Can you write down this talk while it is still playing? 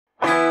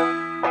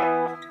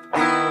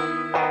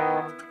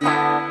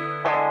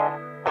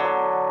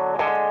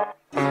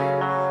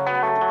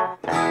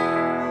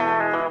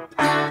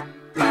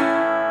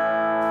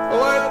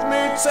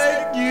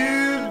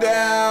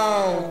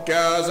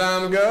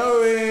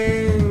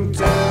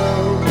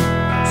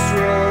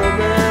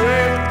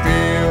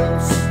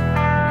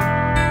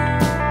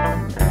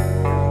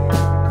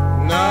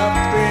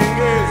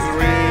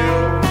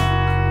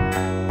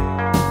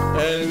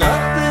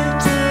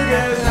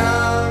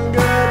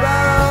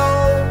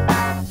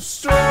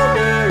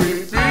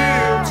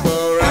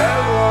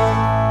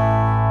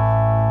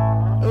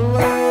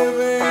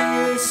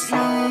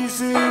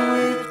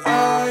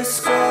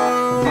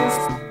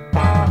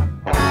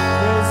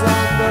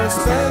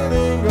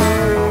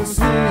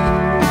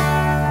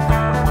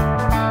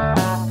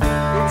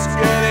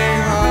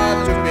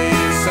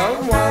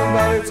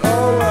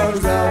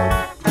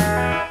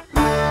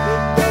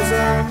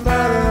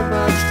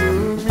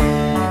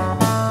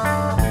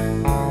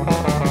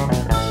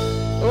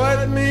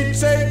me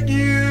take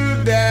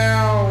you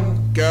down,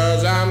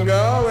 'cause I'm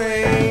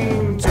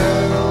going to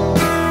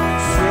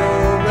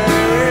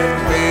strawberry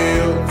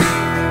fields.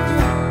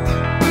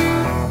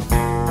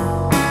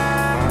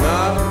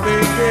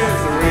 Nothing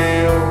is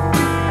real,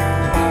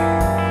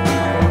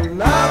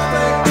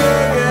 nothing to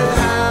get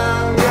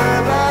hungry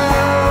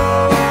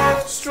about.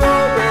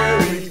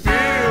 Strawberry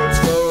fields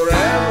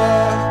forever.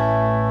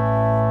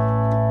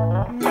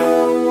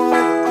 Know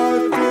what I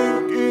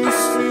think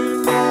is in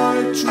my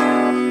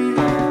tree.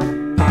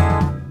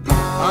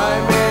 I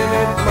mean,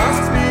 it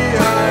must be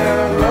high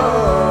or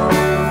low,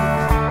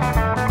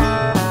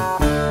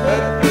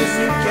 but if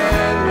you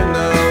can, you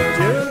know,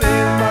 tune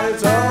in, but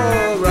it's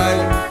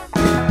alright.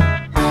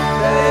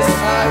 That is,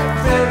 I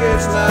think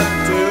it's not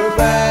too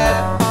bad.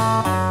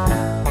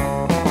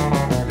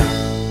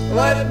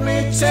 Let me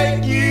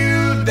take you